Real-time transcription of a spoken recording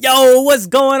Yo, what's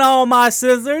going on, my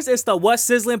sizzlers? It's the What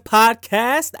Sizzling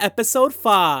Podcast, episode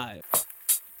 5.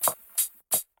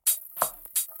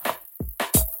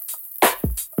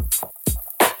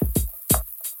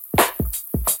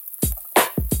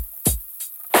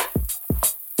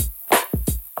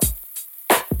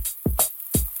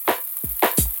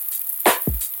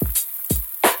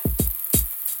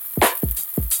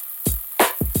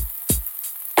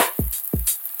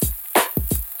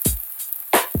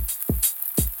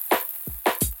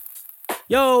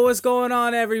 Yo, what's going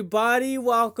on, everybody?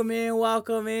 Welcome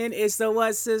in. It's the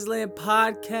What Sizzling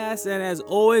Podcast, and as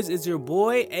always, it's your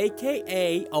boy,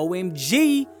 aka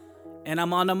OMG, and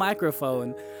I'm on the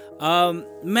microphone.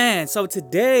 So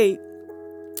today,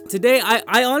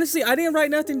 I honestly I didn't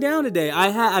write nothing down today.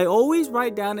 I always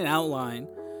write down an outline.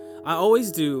 I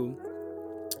always do,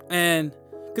 and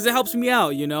because it helps me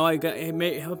out,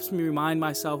 it helps me remind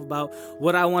myself about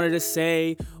what I wanted to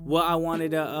say, what I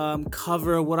wanted to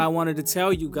cover, what I wanted to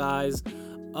tell you guys.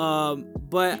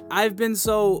 But I've been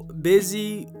so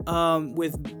busy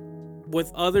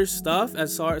with other stuff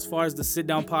as far as the sit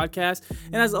down podcast,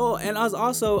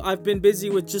 I've been busy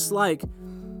with just like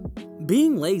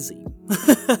being lazy.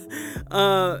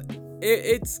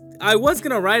 I was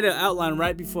gonna write an outline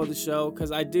right before the show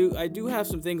because I do have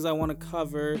some things I want to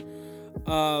cover.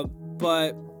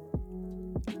 But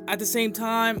at the same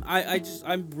time,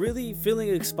 I'm really feeling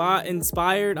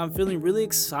inspired. I'm feeling really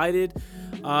excited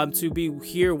to be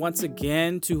here once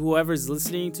again, to whoever's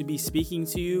listening, to be speaking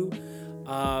to you.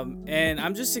 And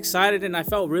I'm just excited, and I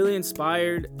felt really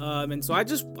inspired. And so I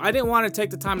didn't want to take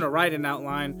the time to write an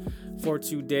outline for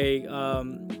today.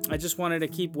 I just wanted to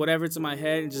keep whatever's in my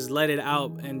head and just let it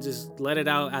out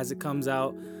as it comes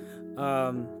out.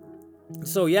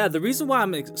 So yeah, the reason why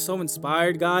I'm so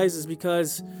inspired, guys, is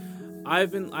because I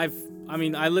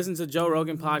listened to Joe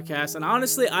Rogan podcast, and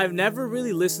honestly, I've never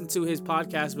really listened to his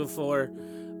podcast before,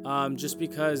 just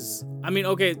because,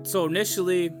 so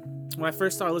initially, when I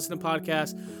first started listening to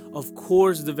podcasts, of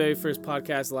course, the very first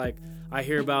podcast, like, I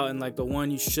hear about, and, like, the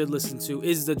one you should listen to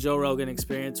is the Joe Rogan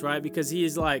Experience, right? Because he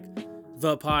is, like,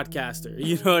 the podcaster,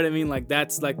 you know what I mean? Like,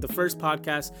 that's, like, the first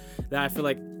podcast that I feel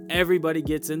like everybody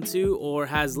gets into or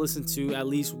has listened to at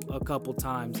least a couple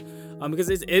times, because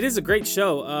it is a great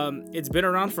show. It's been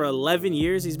around for 11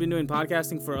 years. He's been doing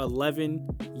podcasting for 11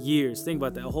 years. Think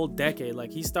about that, a whole decade.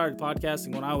 Like, he started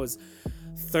podcasting when I was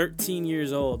 13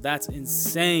 years old. That's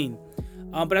insane.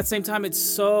 But at the same time, it's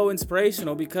so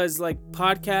inspirational because, like,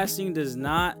 podcasting does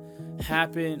not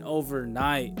happen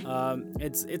overnight.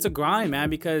 It's a grind, man,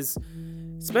 because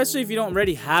especially if you don't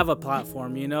already have a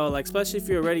platform, like, especially if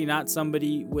you're already not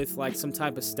somebody with, like, some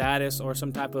type of status or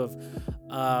some type of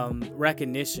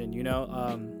recognition,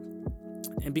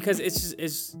 and because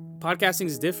it's podcasting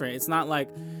is different. It's not like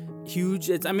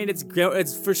huge.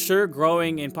 It's for sure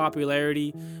growing in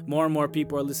popularity. More and more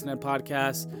people are listening to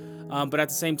podcasts. But at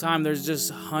the same time, there's just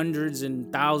hundreds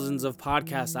and thousands of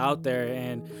podcasts out there,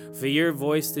 and for your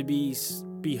voice to be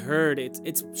heard, it's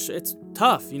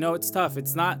tough. It's tough.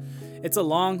 It's a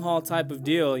long haul type of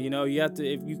deal. You have to,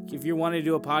 if you want to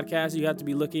do a podcast, you have to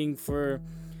be looking for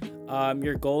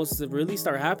your goals to really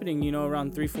start happening,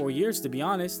 around 3-4 years, to be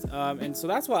honest. And so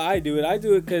that's why I do it. I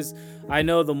do it because I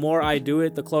know the more I do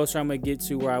it, the closer I'm going to get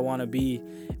to where I want to be.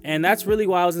 And that's really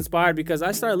why I was inspired, because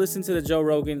I started listening to the Joe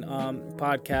Rogan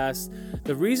podcast.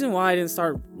 The reason why I didn't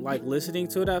start, like, listening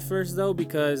to it at first, though,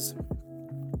 because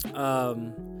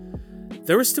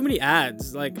there was too many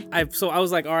ads. So I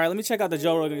was like, all right, let me check out the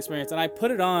Joe Rogan Experience, and I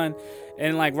put it on,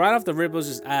 and, like, right off the rip, it was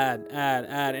just ad,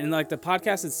 and, like, the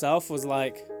podcast itself was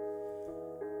like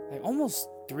almost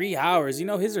 3 hours.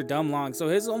 His are dumb long, so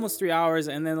his is almost 3 hours,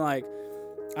 and then, like,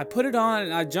 I put it on,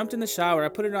 and I jumped in the shower.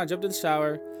 Jumped in the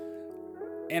shower,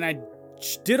 and I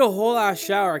did a whole ass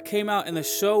shower. I came out, and the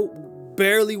show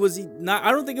barely was not.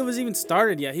 I don't think it was even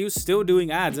started yet. He was still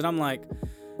doing ads, and I'm like,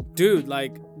 dude,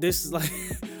 like, this is like,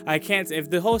 I can't. If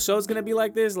the whole show's gonna be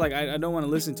like this, like, I don't want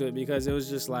to listen to it, because it was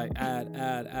just like ad,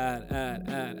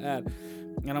 and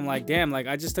I'm like, damn, like,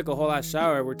 I just took a whole ass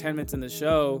shower. We're 10 minutes in the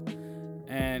show,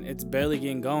 and it's barely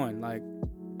getting going. Like,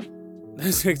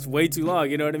 it's way too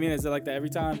long. You know what I mean? It's like that every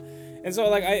time. And so,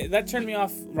 like, that turned me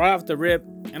off right off the rip,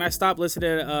 and I stopped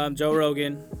listening to Joe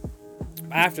Rogan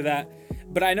after that.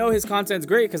 But I know his content's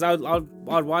great, because I'd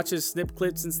watch his snip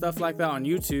clips and stuff like that on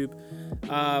YouTube.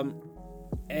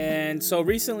 And so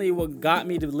recently, what got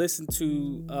me to listen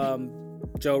to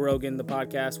Joe Rogan, the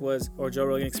podcast, or Joe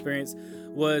Rogan Experience,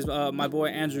 was my boy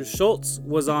Andrew Schulz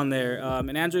was on there.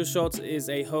 And Andrew Schulz is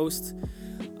a host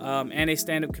and a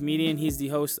stand-up comedian. He's the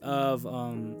host of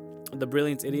the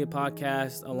Brilliant Idiot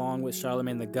podcast along with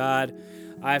Charlemagne the God.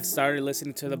 I've started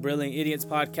listening to the Brilliant Idiots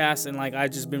podcast, and like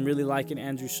I've just been really liking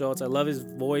Andrew Schulz. I love his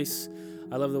voice.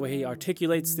 I love the way he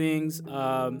articulates things.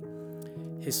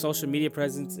 His social media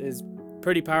presence is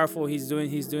pretty powerful. He's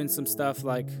doing some stuff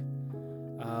like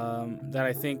that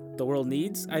I think the world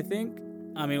needs.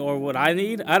 Or what I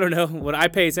need. I don't know, what I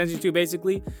pay attention to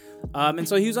basically. And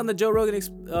so he was on the Joe Rogan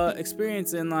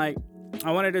Experience, and like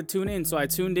I wanted to tune in, so I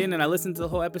tuned in and I listened to the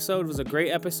whole episode. It was a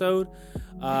great episode.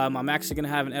 I'm actually gonna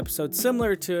have an episode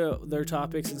similar to their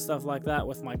topics and stuff like that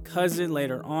with my cousin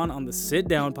later on the Sit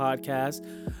Down podcast.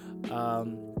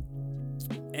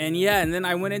 And then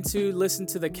I went in to listen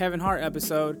to the Kevin Hart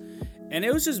episode, and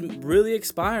it was just really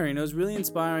inspiring. It was really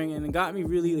inspiring, and it got me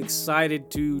really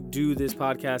excited to do this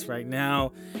podcast right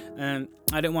now. And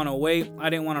I didn't want to wait. I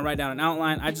didn't want to write down an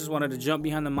outline. I just wanted to jump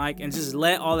behind the mic and just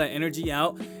let all that energy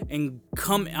out and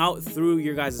come out through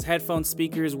your guys' headphones,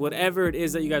 speakers, whatever it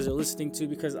is that you guys are listening to,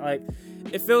 because like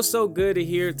it feels so good to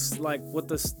hear like what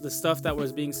the stuff that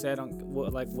was being said on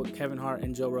what Kevin Hart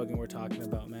and Joe Rogan were talking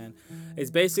about, man.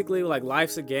 It's basically like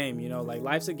life's a game, you know, like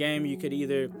life's a game. You could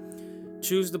either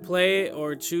choose to play it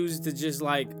or choose to just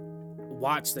like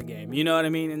watch the game, you know what I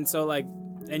mean? And so like,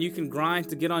 and you can grind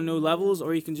to get on new levels,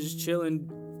 or you can just chill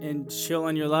and chill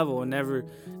on your level and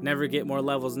never get more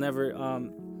levels, never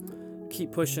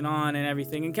keep pushing on and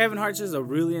everything. And Kevin Hart's just a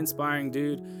really inspiring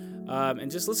dude, and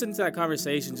just listening to that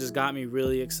conversation just got me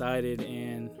really excited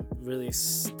and really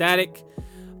ecstatic.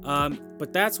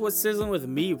 But that's what's sizzling with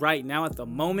me right now at the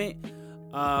moment.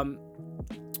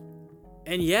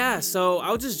 And yeah, so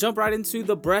I'll just jump right into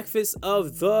the breakfast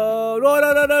of the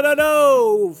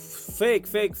no. Fake.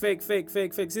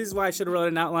 This is why I should have wrote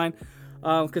an outline.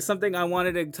 Because something I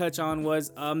wanted to touch on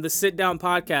was the Sit Down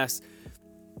podcast.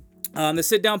 The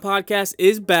Sit Down podcast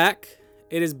is back.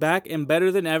 It is back and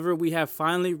better than ever. We have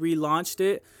finally relaunched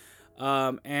it.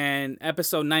 And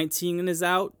episode 19 is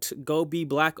out. Go Be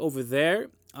Black over there.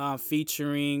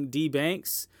 Featuring D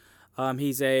Banks.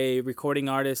 He's a recording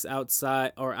artist out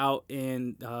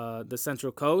in the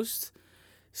Central Coast.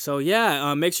 So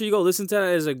yeah, make sure you go listen to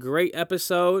that. It is a great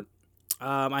episode.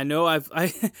 I know I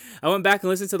went back and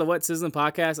listened to the What Sizzling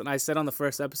podcast, and I said on the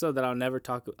first episode that I'll never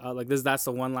talk like this. That's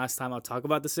the one last time I'll talk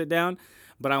about the Sit Down,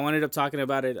 but I ended up talking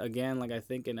about it again, like I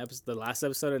think in the last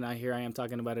episode, and now here I am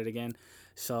talking about it again.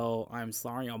 So I'm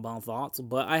sorry about thoughts,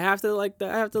 but I have to let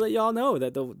y'all know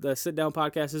that the Sit Down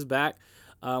podcast is back.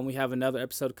 We have another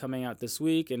episode coming out this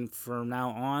week, and from now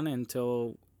on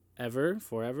until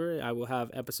forever, I will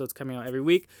have episodes coming out every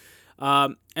week.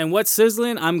 And What's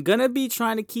Sizzling, I'm gonna be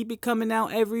trying to keep it coming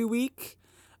out every week,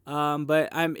 but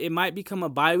it might become a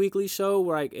bi-weekly show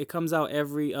where it comes out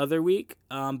every other week.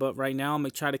 But right now I'm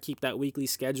gonna try to keep that weekly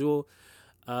schedule.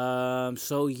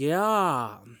 So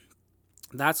yeah,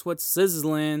 that's What's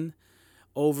Sizzling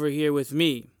over here with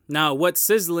me. Now, What's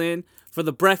Sizzling for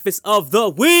the breakfast of the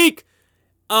week?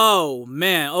 Oh,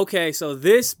 man. Okay, so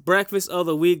this breakfast of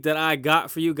the week that I got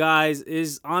for you guys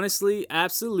is honestly,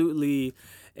 absolutely,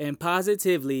 and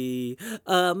positively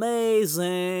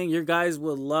amazing. You guys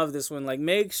will love this one. Like,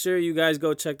 make sure you guys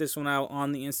go check this one out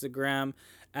on the Instagram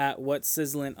at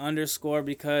whatsizzling_,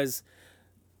 because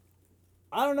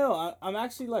I don't know. I'm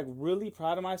actually, like, really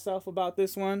proud of myself about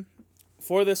this one,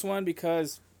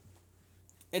 because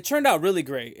it turned out really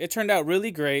great.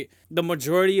 The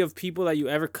majority of people that you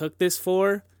ever cook this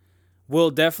for will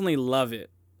definitely love it.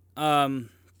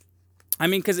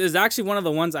 Because it's actually one of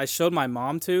the ones I showed my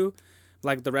mom to,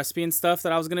 like the recipe and stuff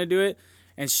that I was going to do it.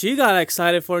 And she got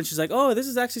excited for it. And she's like, oh, this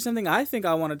is actually something I think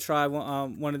I want to try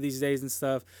one of these days and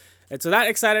stuff. And so that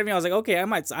excited me. I was like, okay, I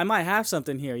might have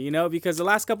something here, you know, because the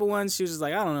last couple ones, she was just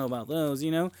like, I don't know about those,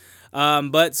 you know.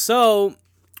 But so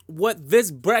what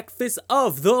this breakfast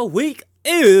of the week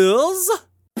is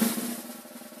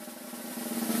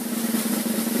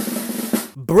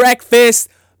breakfast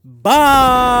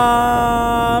bombs.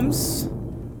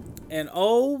 And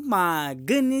oh my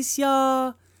goodness,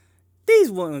 y'all,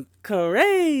 these went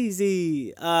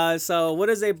crazy. So what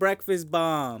is a breakfast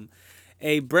bomb?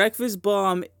 A breakfast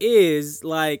bomb is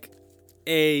like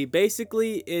it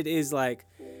is like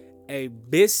a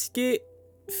biscuit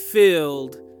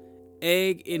filled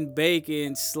egg and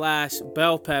bacon /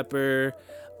 bell pepper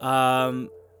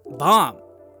bomb.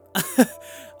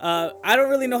 I don't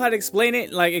really know how to explain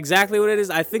it, like exactly what it is.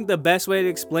 I think the best way to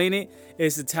explain it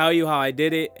is to tell you how I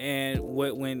did it and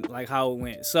how it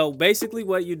went. So basically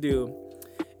what you do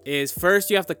is first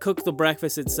you have to cook the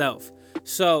breakfast itself.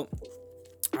 So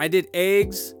I did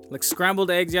eggs, like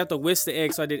scrambled eggs. You have to whisk the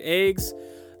eggs. So I did eggs,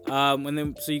 and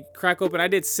then so you crack open. I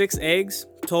did 6 eggs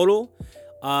total.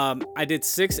 I did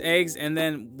 6 eggs, and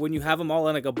then when you have them all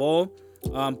in like a bowl,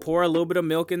 pour a little bit of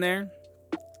milk in there.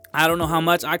 I don't know how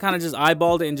much. I kind of just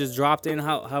eyeballed it and just dropped in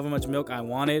however much milk I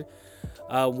wanted.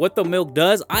 What the milk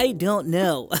does, I don't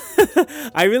know.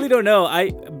 I really don't know.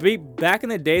 Back in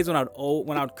the days when I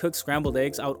would cook scrambled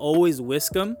eggs, I would always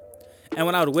whisk them, and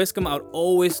when I would whisk them, I would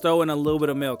always throw in a little bit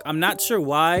of milk. I'm not sure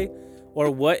why or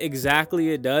what exactly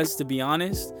it does, to be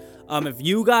honest. If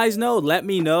you guys know, let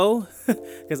me know,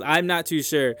 because I'm not too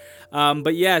sure.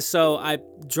 But yeah, so I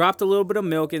dropped a little bit of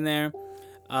milk in there.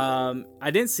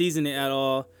 I didn't season it at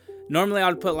all. Normally I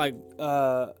would put like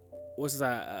what's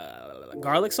that,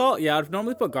 garlic salt. Yeah, I'd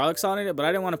normally put garlic salt in it, but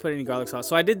I didn't want to put any garlic salt,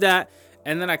 so I did that.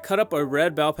 And then I cut up a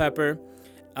red bell pepper.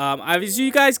 As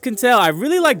you guys can tell, I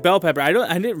really like bell pepper. I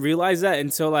didn't realize that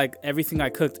until like everything I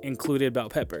cooked included bell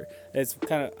pepper. It's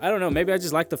kind of, I don't know, maybe I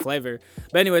just like the flavor.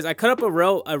 But anyways, I cut up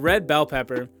a red bell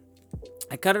pepper.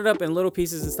 I cut it up in little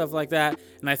pieces and stuff like that,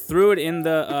 and I threw it in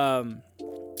the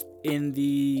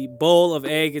bowl of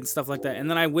egg and stuff like that. And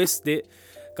then I whisked it,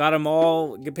 got them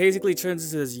all. It basically turns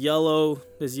into this yellow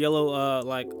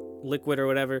like liquid or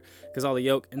whatever, because all the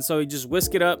yolk. And so you just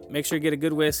whisk it up, make sure you get a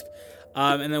good whisk.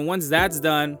 And then once that's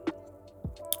done,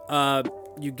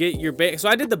 you get your bacon. So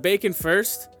I did the bacon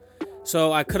first.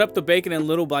 So I cut up the bacon in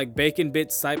little like bacon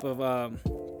bits type of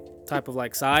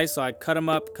like size. So I cut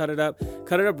it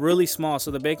up really small.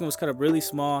 So the bacon was cut up really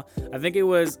small. I think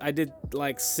I did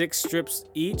like 6 strips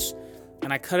each,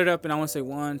 and I cut it up, and I want to say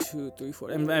 1, 2, 3,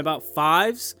 4, and about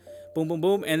 5s. Boom, boom,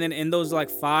 boom. And then in those like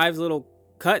 5 little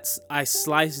cuts, I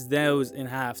sliced those in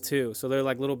half too, so they're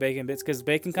like little bacon bits, because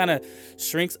bacon kind of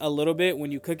shrinks a little bit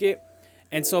when you cook it.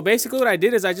 And so basically what I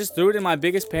did is I just threw it in my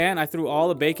biggest pan. I threw all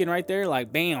the bacon right there,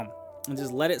 like bam, and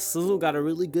just let it sizzle. Got a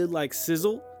really good like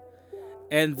sizzle.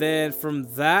 And then from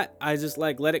that, I just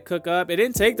like let it cook up. It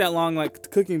didn't take that long,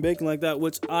 like cooking bacon like that,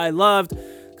 which I loved,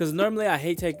 because normally I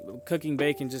hate cooking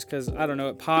bacon just because, I don't know,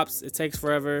 it pops, it takes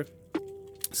forever,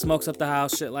 smokes up the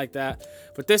house, shit like that.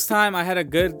 But this time I had a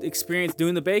good experience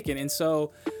doing the bacon. And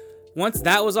so once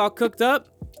that was all cooked up,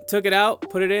 took it out,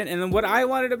 put it in. And then what I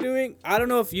ended up doing, I don't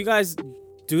know if you guys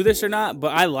do this or not,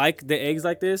 but I like the eggs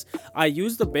like this. I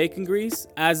use the bacon grease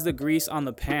as the grease on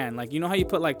the pan. Like, you know how you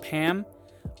put like Pam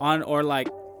on, or like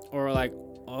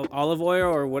olive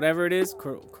oil or whatever it is,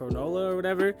 canola or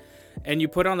whatever, and you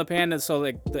put it on the pan so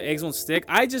like the eggs won't stick.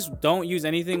 I just don't use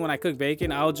anything when I cook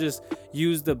bacon. I'll just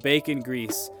use the bacon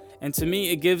grease, and to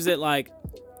me it gives it like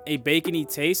a bacony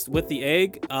taste with the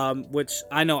egg, which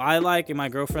I know I like, and my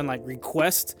girlfriend like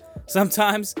request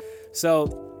sometimes.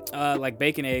 So like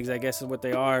bacon eggs, I guess is what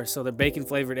they are. So they're bacon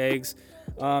flavored eggs.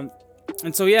 And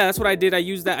so yeah, that's what I did. I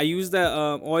used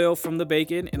the oil from the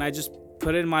bacon, and I just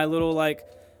put in my little like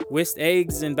whisked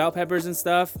eggs and bell peppers and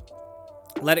stuff.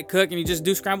 Let it cook, and you just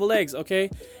do scrambled eggs, okay?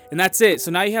 And that's it.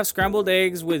 So now you have scrambled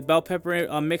eggs with bell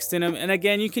pepper mixed in them. And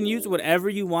again, you can use whatever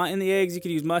you want in the eggs. You could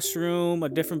use mushroom, a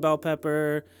different bell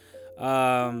pepper.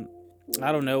 I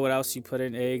don't know what else you put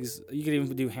in eggs. You could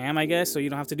even do ham, I guess, so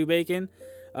you don't have to do bacon.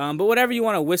 But whatever you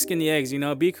want to whisk in the eggs,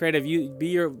 be creative.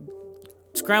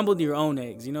 Scramble your own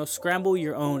eggs, scramble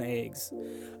your own eggs.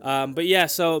 But yeah,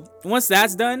 so once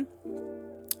that's done,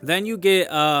 then you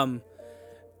get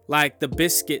like the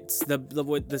biscuits,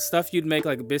 the stuff you'd make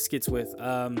like biscuits with.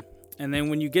 And then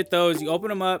when you get those, you open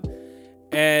them up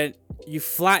and you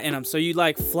flatten them. So you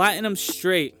like flatten them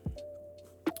straight.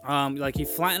 Like you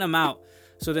flatten them out.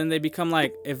 So then they become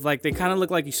like, if like they kind of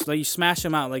look like you smash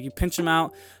them out, like you pinch them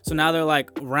out. So now they're like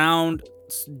round,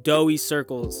 doughy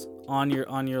circles on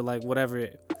your like whatever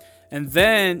it. And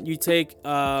then you take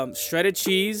shredded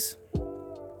cheese.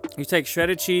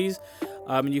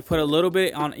 And you put a little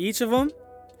bit on each of them,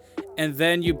 and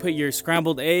then you put your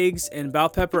scrambled eggs and bell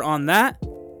pepper on that.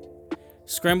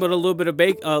 Scrambled a little bit of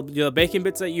bacon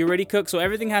bits that you already cooked. So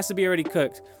everything has to be already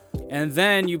cooked, and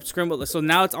then you scramble. So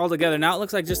now it's all together. Now it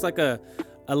looks like just like a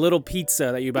little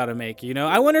pizza that you're about to make.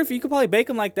 I wonder if you could probably bake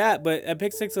them like that, but it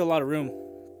takes a lot of room.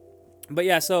 But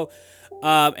yeah, so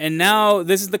and now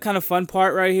this is the kind of fun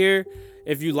part right here.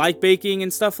 If you like baking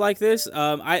and stuff like this,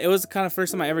 it was the kind of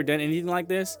first time I ever done anything like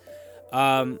this.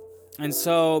 And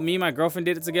so me and my girlfriend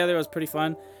did it together. It was pretty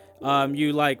fun.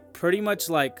 You like pretty much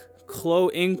like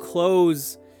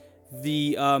enclose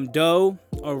the dough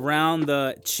around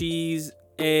the cheese,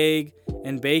 egg,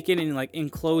 and bacon, and like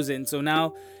enclose it. And so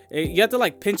now you have to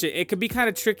like pinch it. It could be kind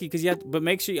of tricky because but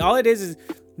make sure all it is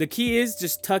the key is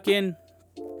just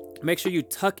make sure you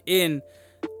tuck in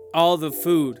all the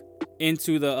food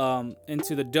into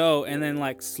the dough, and then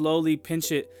like slowly pinch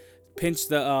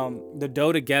the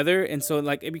dough together. And so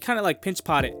like it'd be kind of like pinch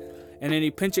pot it, and then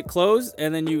you pinch it closed,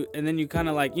 and then you kind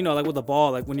of like like with a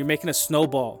ball, like when you're making a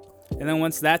snowball. And then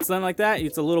once that's done like that,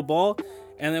 it's a little ball.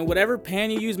 And then whatever pan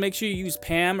you use, make sure you use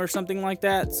Pam or something like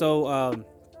that, so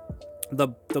the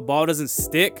ball doesn't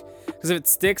stick. Because if it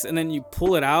sticks and then you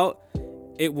pull it out,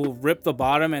 it will rip the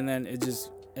bottom, and then it's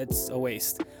a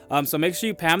waste. So make sure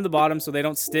you Pam the bottom so they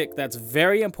don't stick. That's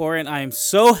very important. I am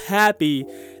so happy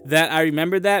that I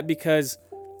remembered that, because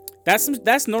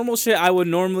that's normal shit I would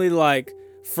normally like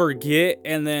forget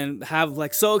and then have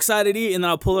like so excited to eat, and then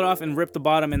I'll pull it off and rip the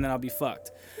bottom, and then I'll be fucked.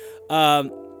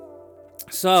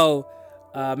 So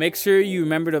make sure you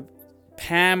remember to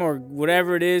Pam or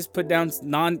whatever it is.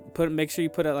 Make sure you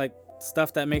put it like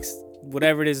stuff that makes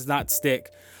whatever it is not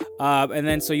stick. And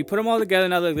then so you put them all together.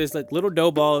 Now there's like little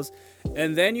dough balls,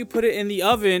 and then you put it in the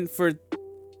oven for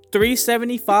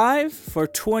 375 for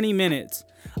 20 minutes.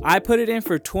 I put it in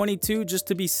for 22 just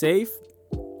to be safe,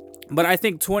 but I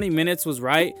think 20 minutes was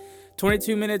right.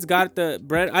 22 minutes got the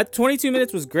bread. 22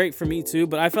 minutes was great for me too,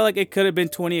 but I felt like it could have been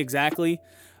 20 exactly.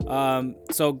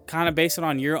 So kind of base it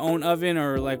on your own oven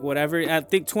or like whatever. I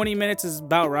think 20 minutes is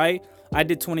about right. I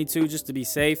did 22 just to be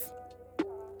safe,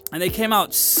 and they came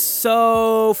out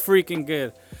so freaking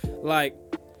good. Like,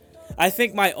 I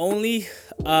think my only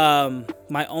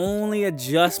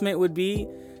adjustment would be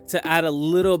to add a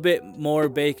little bit more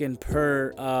bacon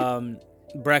per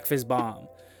breakfast bomb,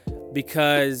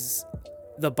 because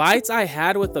the bites I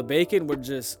had with the bacon were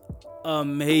just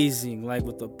amazing. Like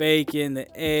with the bacon, the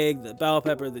egg, the bell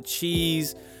pepper, the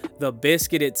cheese, the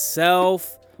biscuit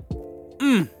itself.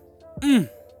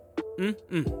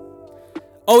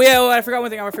 Oh yeah, I forgot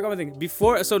one thing.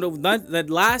 Before, so the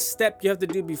last step you have to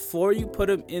do before you put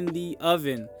them in the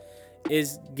oven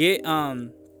is get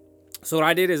So what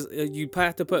I did is you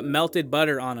have to put melted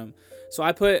butter on them. So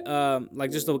I put I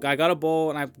got a bowl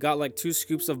and I got like 2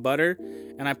 scoops of butter,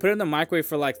 and I put it in the microwave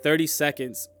for like 30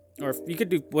 seconds, or you could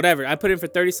do whatever. I put it in for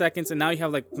 30 seconds, and now you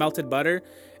have like melted butter.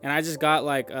 And I just got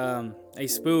like a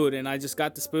spoon, and I just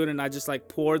got the spoon, and I just like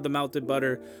poured the melted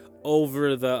butter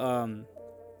over the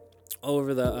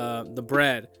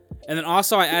bread. And then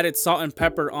also I added salt and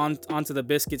pepper onto the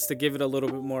biscuits to give it a little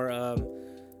bit more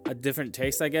a different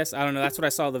taste, I guess. I don't know. That's what I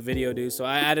saw the video do. So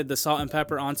I added the salt and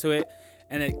pepper onto it,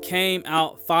 and it came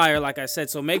out fire, like I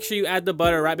said. So make sure you add the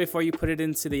butter right before you put it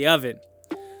into the oven.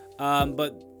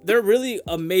 But they're really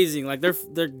amazing. Like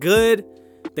they're good.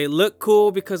 They look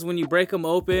cool because when you break them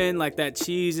open, like that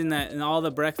cheese and all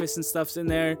the breakfast and stuff's in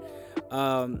there.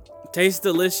 Tastes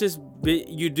delicious, but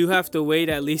you do have to wait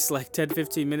at least like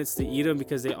 10-15 minutes to eat them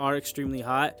because they are extremely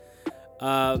hot.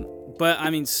 But I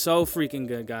mean, so freaking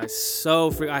good, guys.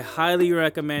 I highly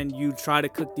recommend you try to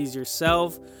cook these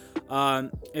yourself.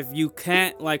 If you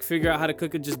can't like figure out how to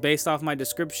cook it just based off my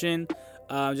description,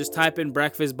 just type in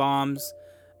breakfast bombs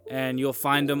and you'll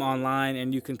find them online,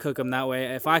 and you can cook them that way.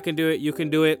 If I can do it, you can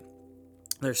do it.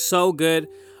 They're so good.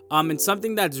 And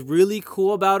something that's really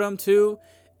cool about them too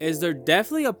is they're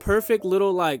definitely a perfect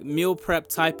little like meal prep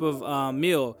type of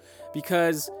meal,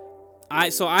 because I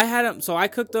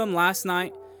cooked them last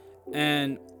night,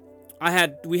 and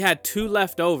we had 2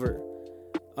 left over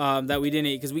that we didn't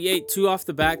eat, because we ate 2 off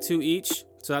the back, 2 each,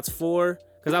 so that's 4,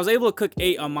 because I was able to cook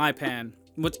 8 on my pan,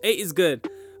 which 8 is good.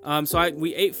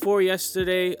 We ate 4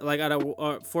 yesterday, like at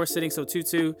a 4 sittings, so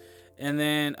 2, and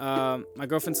then my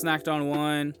girlfriend snacked on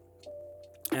 1,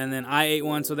 and then I ate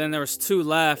 1, so then there was 2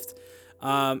 left.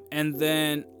 And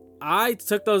then I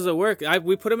took those to work.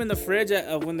 We put them in the fridge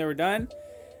when they were done,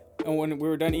 and when we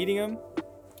were done eating them,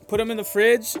 put them in the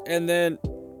fridge, and then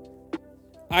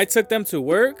I took them to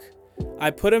work. I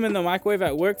put them in the microwave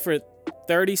at work for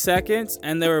 30 seconds,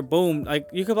 and they were boom. Like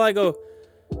you could probably go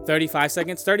 35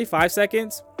 seconds,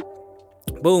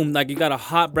 boom. Like you got a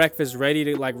hot breakfast ready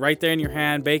to like right there in your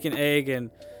hand, bacon, egg, and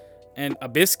a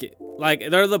biscuit. Like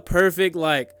they're the perfect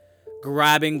like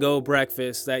grab and go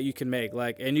breakfast that you can make,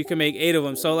 like, and you can make 8 of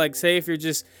them. So like say if it's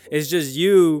just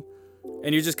you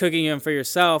and you're just cooking them for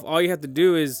yourself, all you have to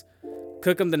do is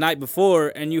cook them the night before,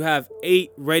 and you have 8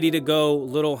 ready to go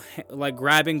little like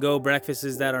grab and go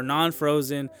breakfasts that are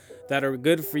non-frozen, that are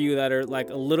good for you, that are like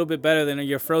a little bit better than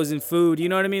your frozen food, you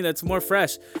know what I mean? That's more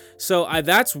fresh. So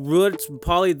that's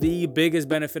probably the biggest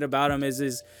benefit about them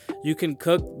is you can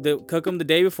cook them the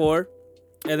day before,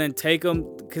 and then take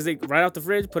them, because they right out the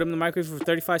fridge, put them in the microwave for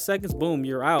 35 seconds, boom,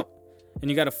 you're out, and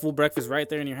you got a full breakfast right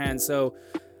there in your hand. So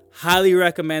highly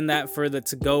recommend that for the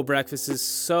to-go breakfast. Is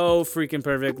so freaking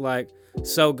perfect, like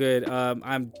so good.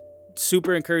 I'm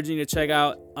super encouraging you to check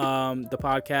out the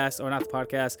podcast, or not the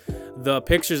podcast, the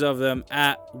pictures of them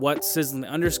at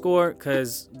 @whatsizzling_,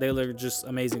 because they look just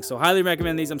amazing. So highly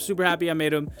recommend these. I'm super happy I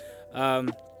made them.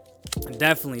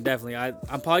 Definitely.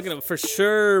 I'm probably gonna for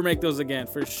sure make those again,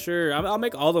 for sure. I'll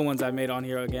make all the ones I made on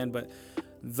here again, but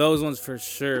those ones for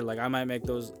sure. Like I might make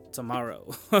those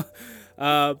tomorrow.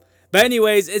 But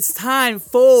anyways, it's time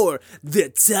for the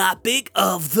topic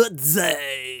of the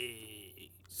day.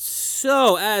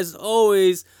 So as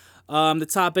always, the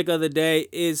topic of the day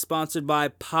is sponsored by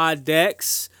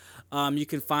Poddex. You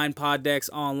can find Poddex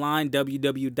online,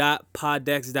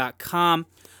 www.poddex.com,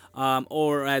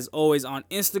 or as always on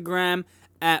Instagram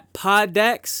at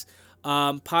Poddex.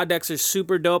 Poddex are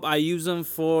super dope. I use them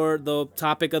for the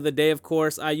topic of the day, of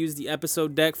course. I use the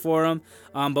episode deck for them.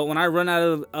 But when I run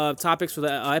out of topics for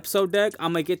the episode deck,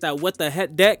 I'm gonna get that what the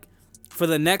heck deck for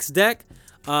the next deck.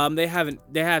 They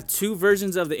have two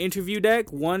versions of the interview deck,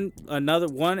 another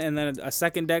one, and then a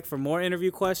second deck for more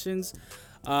interview questions.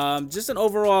 Just an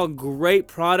overall great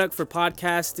product for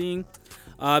podcasting.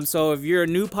 So if you're a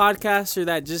new podcaster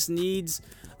that just needs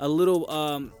a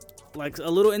little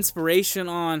inspiration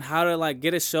on how to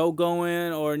get a show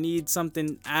going or need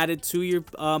something added to your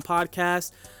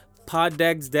podcast,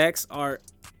 Poddex decks are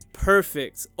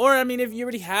perfect. Or I mean, if you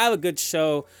already have a good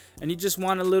show and you just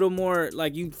want a little more,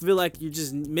 you feel like you're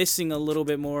just missing a little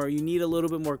bit more, you need a little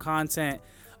bit more content,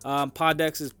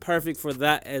 Poddex is perfect for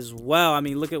that as well. I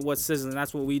mean, look at what's sizzling.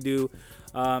 That's what we do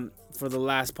for the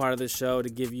last part of the show, to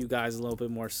give you guys a little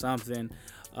bit more something.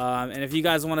 And if you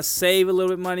guys want to save a little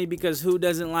bit money, because who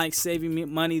doesn't like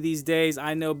saving money these days?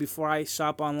 I know before I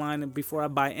shop online and before I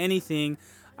buy anything,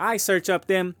 I search up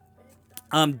them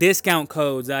discount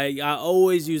codes. I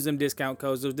always use them discount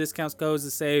codes. Those discount codes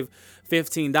to save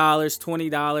 $15,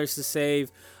 $20 to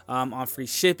save on free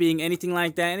shipping, anything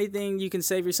like that. Anything you can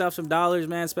save yourself some dollars,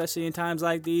 man, especially in times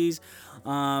like these.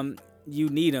 You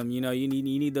need them, you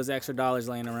need those extra dollars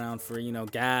laying around for,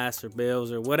 gas or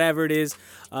bills or whatever it is.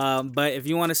 But if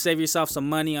you want to save yourself some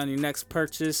money on your next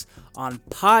purchase on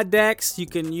Poddex, you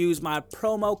can use my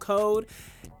promo code,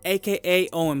 aka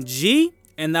OMG,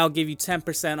 and that'll give you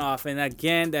 10% off. And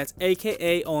again, that's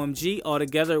aka OMG,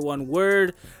 altogether one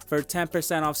word, for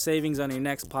 10% off savings on your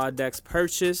next Poddex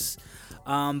purchase.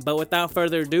 But without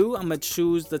further ado, I'm going to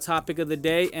choose the topic of the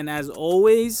day. And as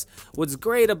always, what's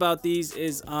great about these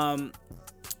is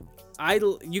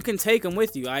you can take them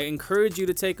with you. I encourage you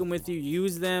to take them with you.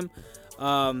 Use them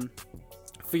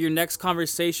for your next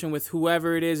conversation with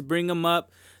whoever it is. Bring them up,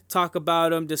 talk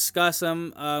about them, discuss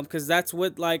them, because that's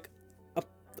what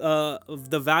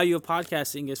the value of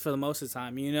podcasting is for the most of the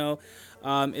time,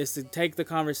 is to take the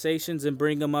conversations and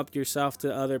bring them up yourself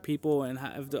to other people and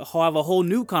have a whole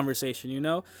new conversation,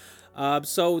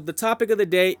 So the topic of the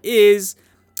day is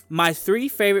my 3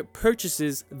 favorite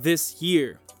purchases this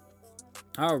year.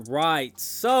 All right.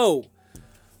 So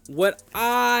what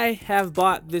I have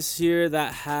bought this year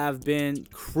that have been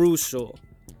crucial.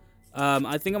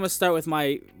 I think I'm going to start with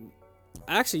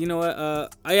actually, you know what? I'm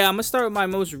going to start with my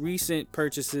most recent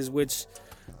purchases, which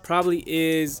probably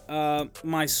is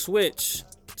my Switch.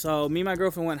 So me and my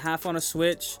girlfriend went half on a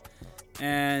Switch,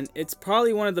 and it's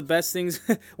probably one of the best things,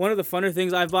 one of the funner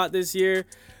things I've bought this year.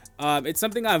 It's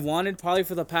something I've wanted probably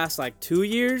for the past 2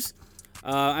 years.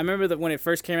 I remember that when it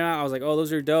first came out, I was like, oh,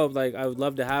 those are dope. I would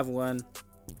love to have one.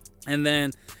 And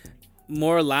then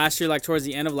more last year, towards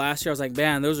the end of last year, I was like,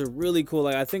 man, those are really cool.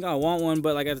 I think I want one,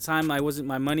 but at the time my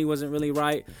money wasn't really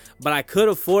right, but I could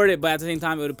afford it. But at the same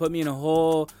time, it would have put me in a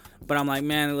hole. But I'm like,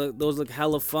 man, those look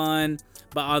hella fun,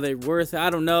 but are they worth it?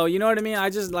 I don't know. You know what I mean? I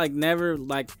just never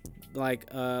pulled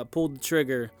the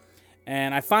trigger,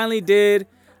 and I finally did,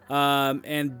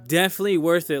 and definitely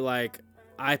worth it. I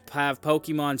have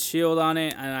Pokemon Shield on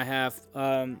it, and I have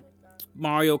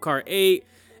Mario Kart 8.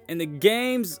 And the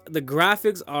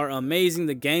graphics are amazing.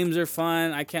 The games are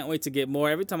fun. I can't wait to get more.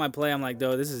 Every time I play, I'm like,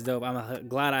 "Dude, this is dope." I'm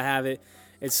glad I have it.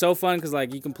 It's so fun because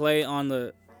you can play on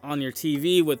your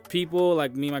TV with people.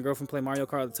 Me and my girlfriend play Mario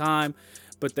Kart all the time.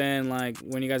 But then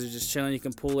when you guys are just chilling, you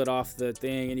can pull it off the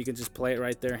thing and you can just play it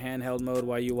right there, handheld mode,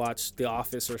 while you watch The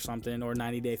Office or something, or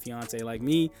 90 Day Fiance like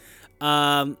me.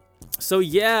 So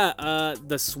yeah,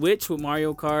 the Switch with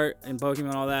Mario Kart and Pokemon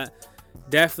and all that,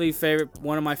 definitely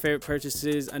one of my favorite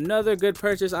purchases. Another good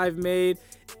purchase I've made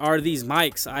are these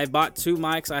mics. I bought 2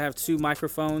 mics. I have 2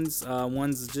 microphones.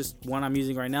 One's just one I'm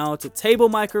using right now. It's a table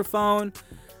microphone.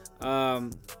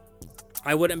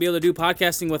 I wouldn't be able to do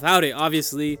podcasting without it,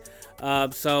 obviously.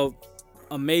 So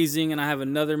amazing. And I have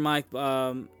another mic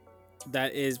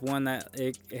that is one that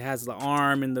it has the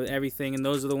arm and everything, and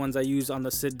those are the ones I use on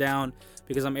the sit down,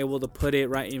 because I'm able to put it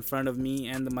right in front of me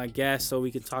and my guest, so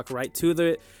we can talk right to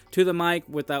the mic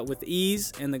with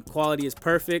ease, and the quality is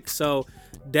perfect. So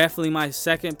definitely my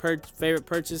second favorite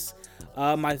purchase.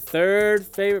 My third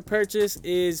favorite purchase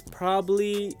is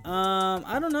probably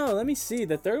I don't know, let me see.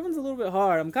 The third one's a little bit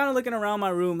hard. I'm kind of looking around my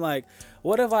room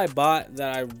what have I bought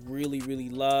that I really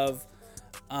love.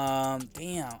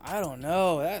 Damn, I don't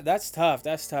know. That's tough.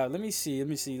 That's tough. Let me see. Let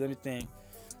me think.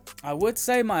 I would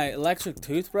say my electric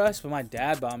toothbrush, but my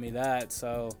dad bought me that.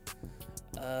 So,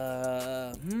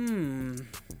 hmm.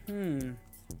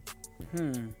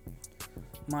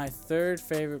 My third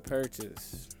favorite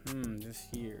purchase. This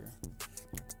year.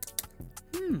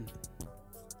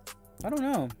 I don't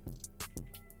know.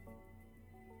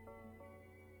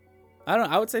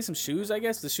 I would say some shoes, I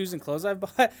guess. The shoes and clothes I've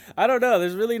bought. I don't know.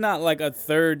 There's really not like a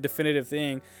third definitive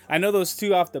thing. I know those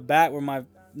two off the bat were my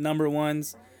number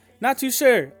ones. Not too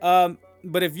sure.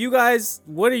 But if you guys,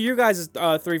 what are your guys'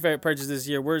 three favorite purchases this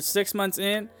year? We're 6 months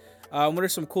in. What are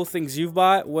some cool things you've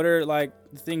bought? What are like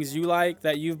the things you like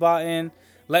that you've bought in?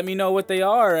 Let me know what they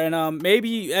are, and maybe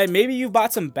you've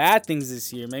bought some bad things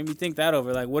this year. Maybe think that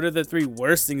over. Like, what are the three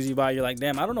worst things you bought? You're like,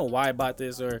 damn, I don't know why I bought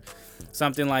this or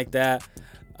something like that.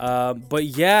 But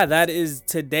yeah, that is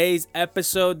today's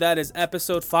episode. That is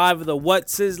episode 5 of the What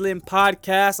Sizzlin'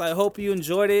 podcast. I hope you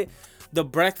enjoyed it. The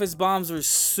breakfast bombs were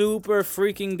super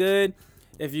freaking good.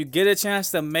 If you get a chance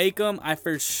to make them, I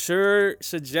for sure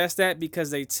suggest that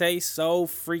because they taste so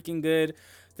freaking good.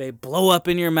 They blow up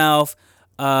in your mouth.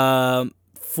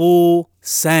 Full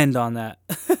send on that.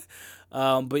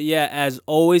 But yeah, as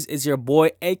always, it's your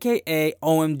boy, aka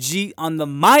OMG on the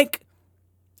mic.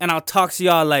 And I'll talk to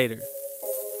y'all later.